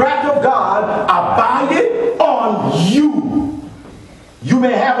the wrath of God abideth on you. You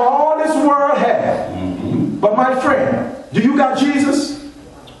may have all this world have, but my friend, do you got Jesus?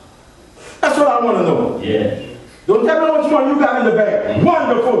 That's what I want to know. Yes. Don't tell me how much money you got in the bank.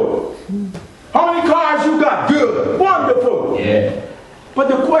 Wonderful. How many cars you got? Good. Wonderful. Yeah. But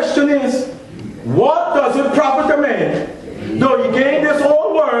the question is, what does it profit a man though he gain this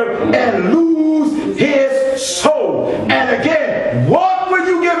whole world and lose his soul? And again, what will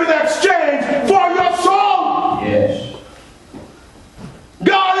you give in exchange for your soul? Yes.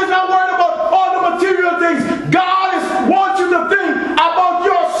 God is not worried about all the material things. God wants you to think about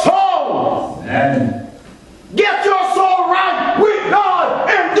your soul. And Get your soul right with God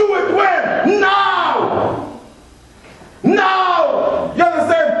and do it when? Now. Now. You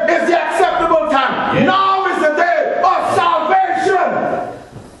understand? It's the acceptable time. Yeah. Now is the day of salvation.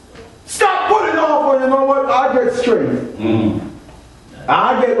 Stop putting off on, you know what? I get straight.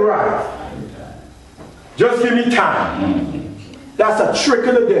 I get right. Just give me time. That's a trick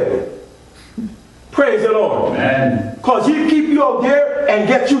of the devil. Praise the Lord. Amen. Because he keep you out there and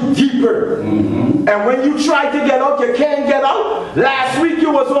get you deeper. And when you try to get out, you can't get out. Last week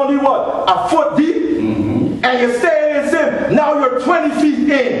you was only what? A foot deep. And you stayed in sin. Now you're 20 feet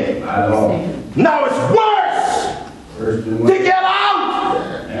in. I know. Now it's worse to get out.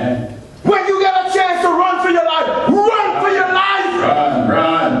 Amen. When you get a chance to run for your life, run for your life. Run,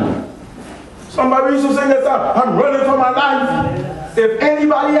 run. Somebody used to sing that song, I'm running for my life. If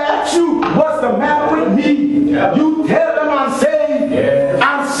anybody asks you, what's the matter with me? You tell them I'm saved,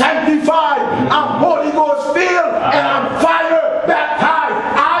 I'm sanctified, I'm Holy Ghost filled, and I'm fire baptized.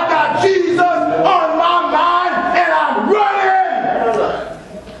 I got Jesus on my mind, and I'm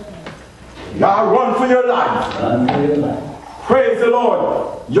running. Now run for your life. Run for your life. Praise the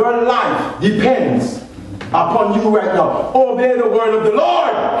Lord. Your life depends upon you right now. Obey the word of the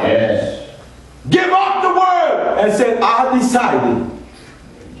Lord. Yes. Give up the word and say, I decided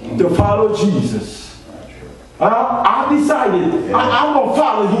to follow Jesus. I decided I'm going to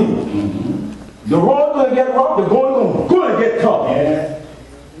follow him. The road going to get rough, the going to get tough. Yeah.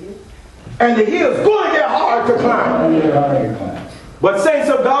 And the hill's going to get hard to climb. But saints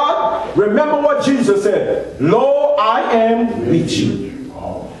of God, remember what Jesus said. Lo, I am with you.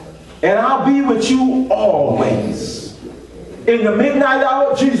 And I'll be with you always. In the midnight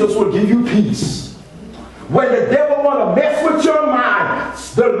hour, Jesus will give you peace. When the devil want to mess with your mind,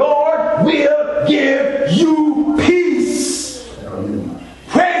 the Lord will give you peace.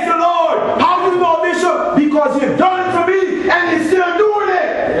 Praise the Lord. How do you know, Bishop? Because he's done it for me and he's still doing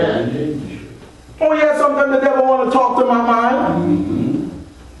it. Oh yeah, sometimes the devil want to talk to my mind.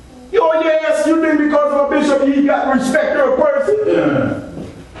 Oh yes, you think because of a bishop he got respect for a person?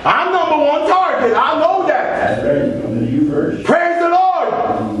 I'm number one target. I know that. That's right. Come to you first. Praise the Lord.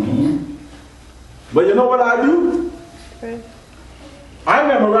 But you know what I do? I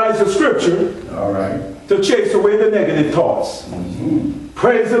memorize the scripture. All right. To chase away the negative thoughts.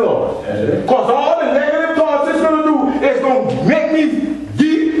 Praise the Lord. Because all the negative thoughts it's going to do is going to make me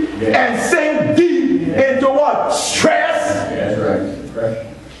deep and sink deep into what? Stress. That's right.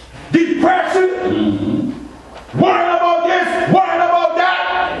 Depression. Worrying about this, worrying about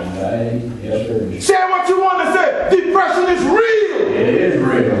that. Yes, sir. Say what you want to say. Depression is real. It is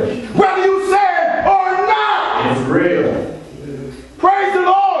real. Whether you say it or not. It's real. Praise the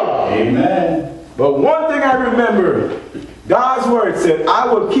Lord. Amen. But one thing I remember, God's word said,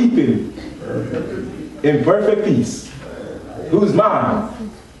 I will keep him in perfect peace, whose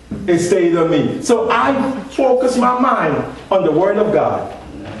mind is stayed on me. So I focus my mind on the word of God.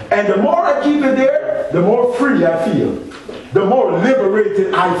 And the more I keep it there, the more free I feel.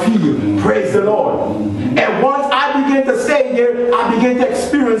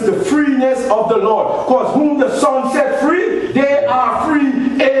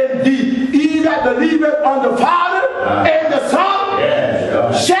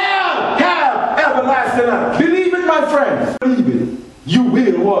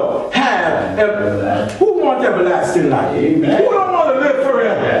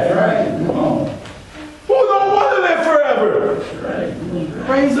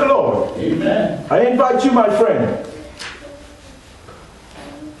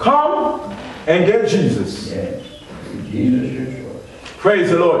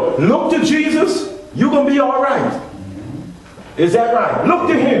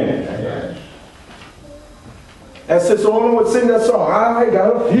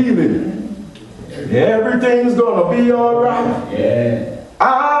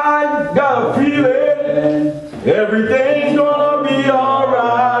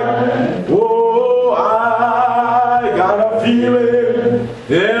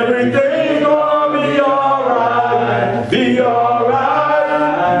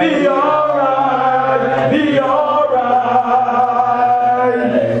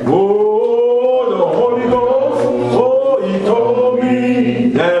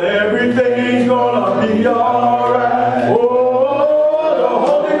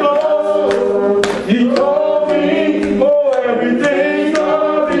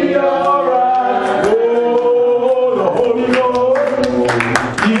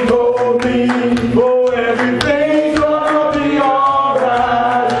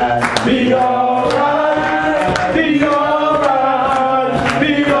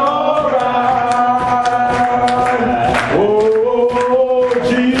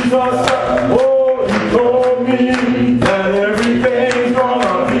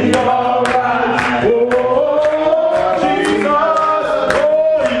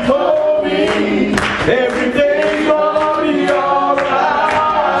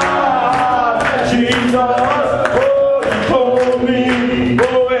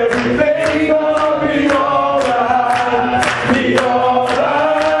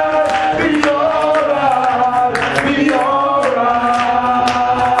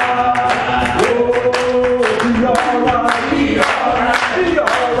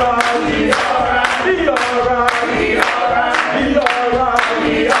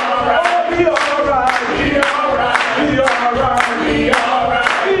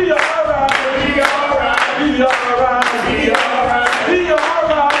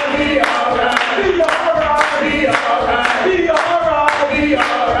 All right.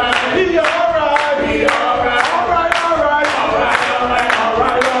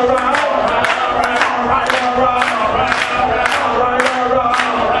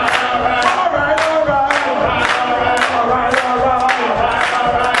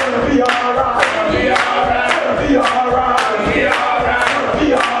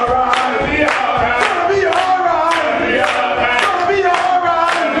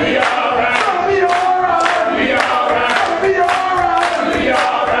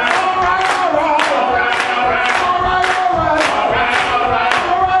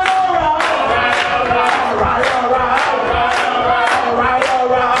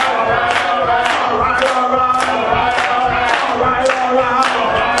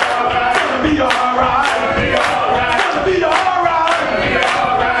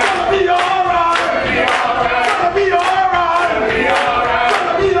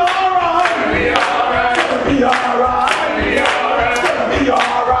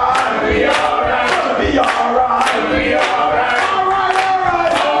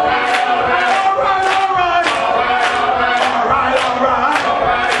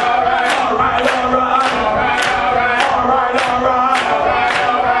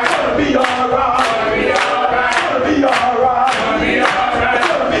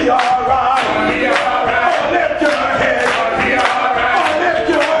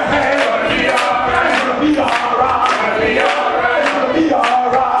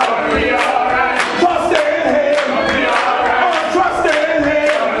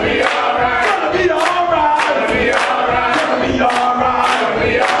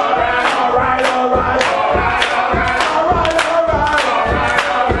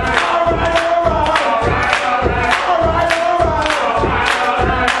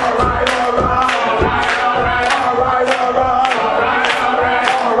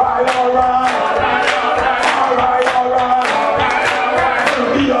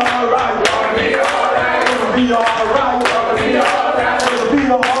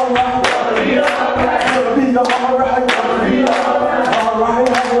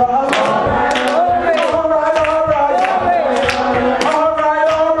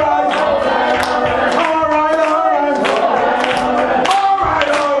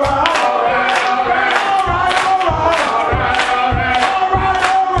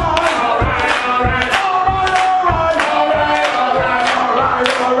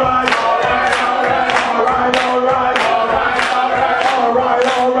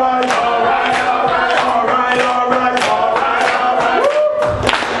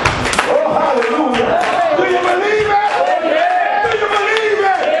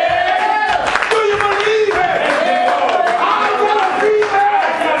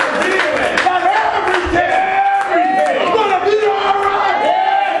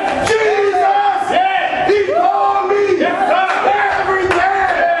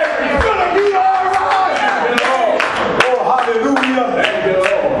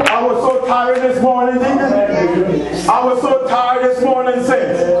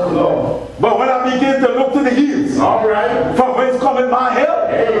 All right. From whence coming my help?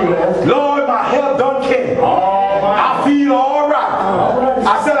 Lord, my help done came. I feel all right.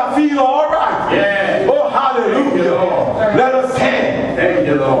 I said I feel all right. Yeah. Oh, hallelujah. Let us stand. Thank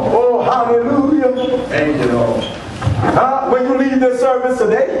you, Lord. Oh, hallelujah. Thank you, Lord. When you leave this service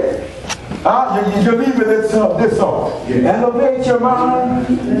today, you're leaving this song. Elevate your mind.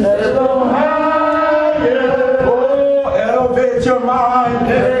 Go higher. Oh, elevate your mind.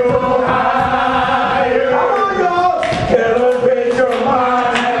 Go higher. Come on, y'all. Elevate your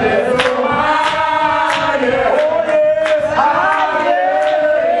mind. Go higher. Oh, yes, higher.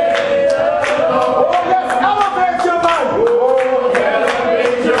 Oh, yes, elevate your mind. Oh,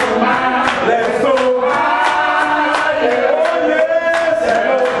 elevate your mind. Let's go higher. Oh, yes,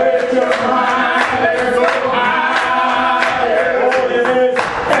 elevate your mind. Let's go higher. Oh, yes,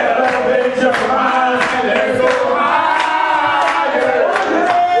 elevate your mind. Let's go higher. Oh,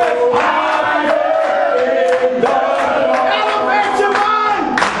 yes, higher.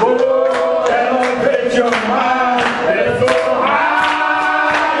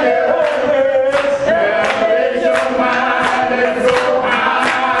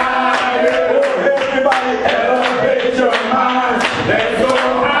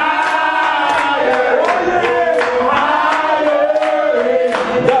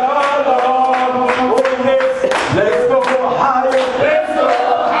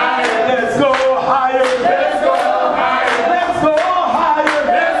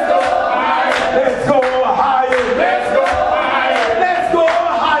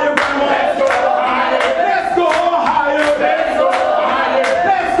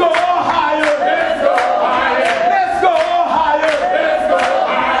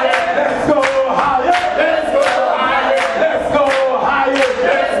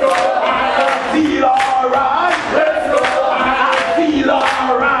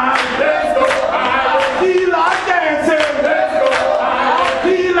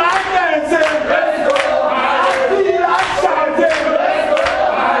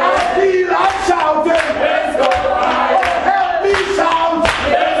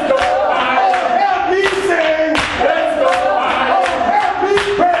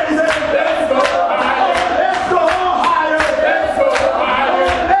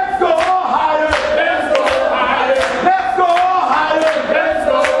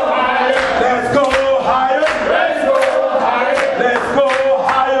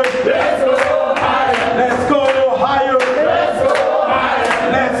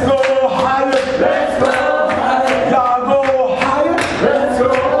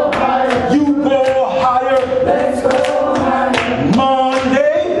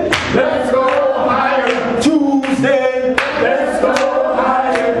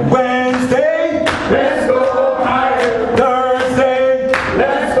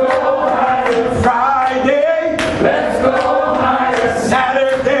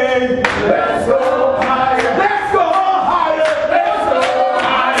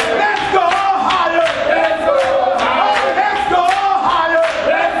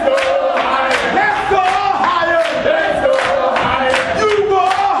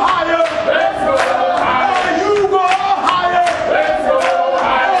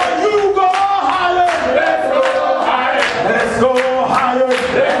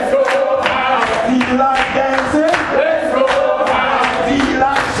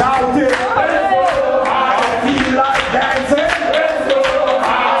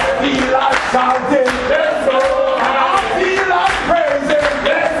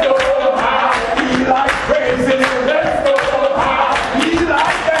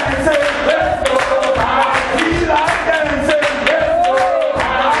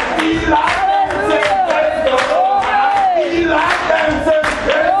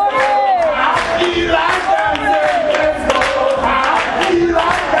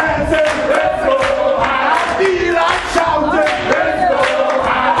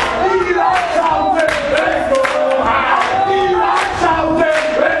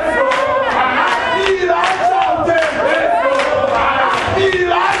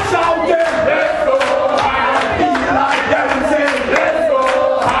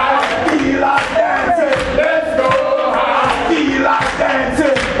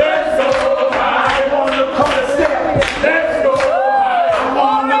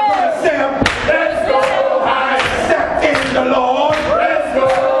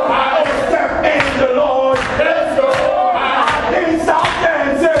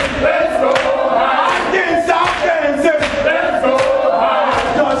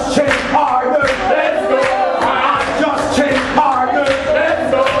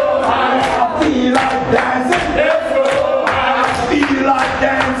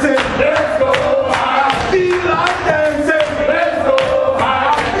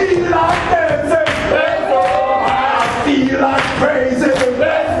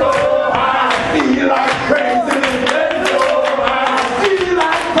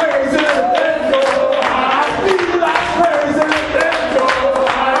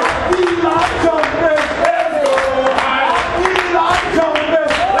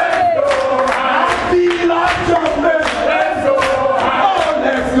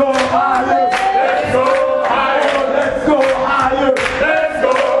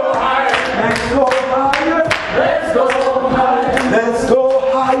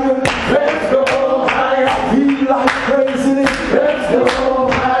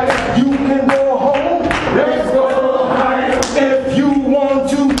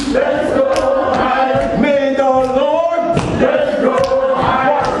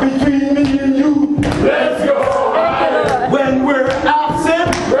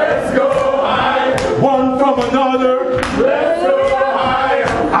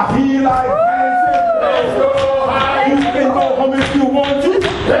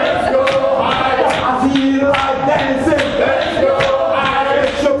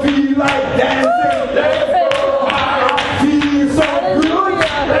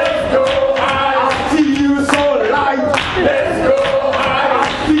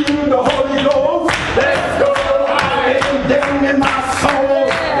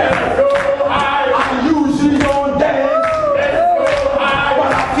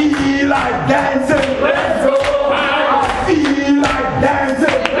 like dancing. Let's go higher. I feel like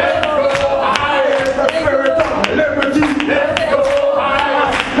dancing. Let's go higher. The spirit of liberty. Let's go higher.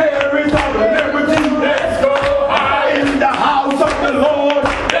 Spirit of liberty. Let's go higher. In the house of the Lord.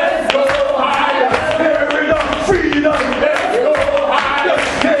 Let's go higher. Spirit of freedom. Let's go higher.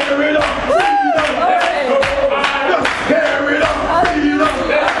 Spirit of freedom. Let's go higher. Spirit of freedom.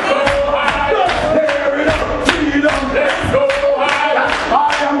 Let's go higher. Spirit of freedom. Let's go higher. I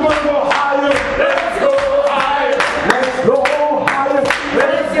am going to go higher. Let's go higher. Let's go higher.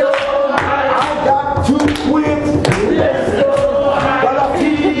 Let's go higher. I got to quit. Let's go higher. But I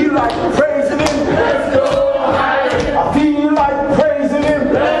feel like praising him. Let's go higher. I feel like praising him.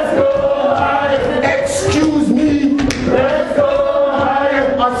 Let's go higher. Excuse me. Let's go higher.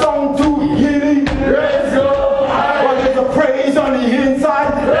 I sound too giddy. Let's go higher. But there's a praise on the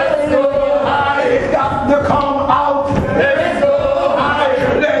inside. Let's go higher. It's got to come out. Let's go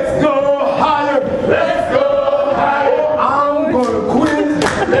higher. Let's go higher. Let's go higher. Oh, I'm gonna quit.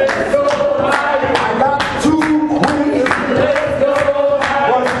 Let's go higher. I got to quit. Let's go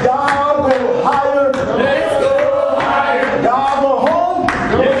higher. But y'all go higher. Let's go higher. Y'all go home.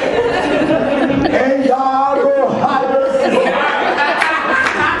 And y'all go higher.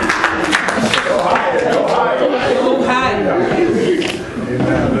 Go higher. Go higher. Go higher.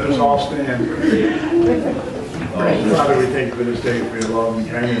 Amen. Let us all stand. Father, we thank you for this day, for your love and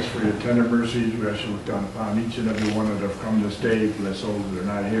kindness, for your tender mercies. We ask you to look down upon each and every one that have come this day. Bless those that are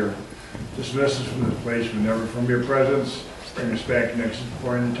not here. Dismiss us from this place, but never from your presence. Bring us back next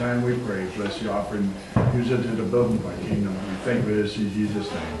point in time, we pray. Bless the offering. Use it to the building of our kingdom. We thank you for this in Jesus'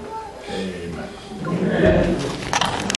 name. Amen.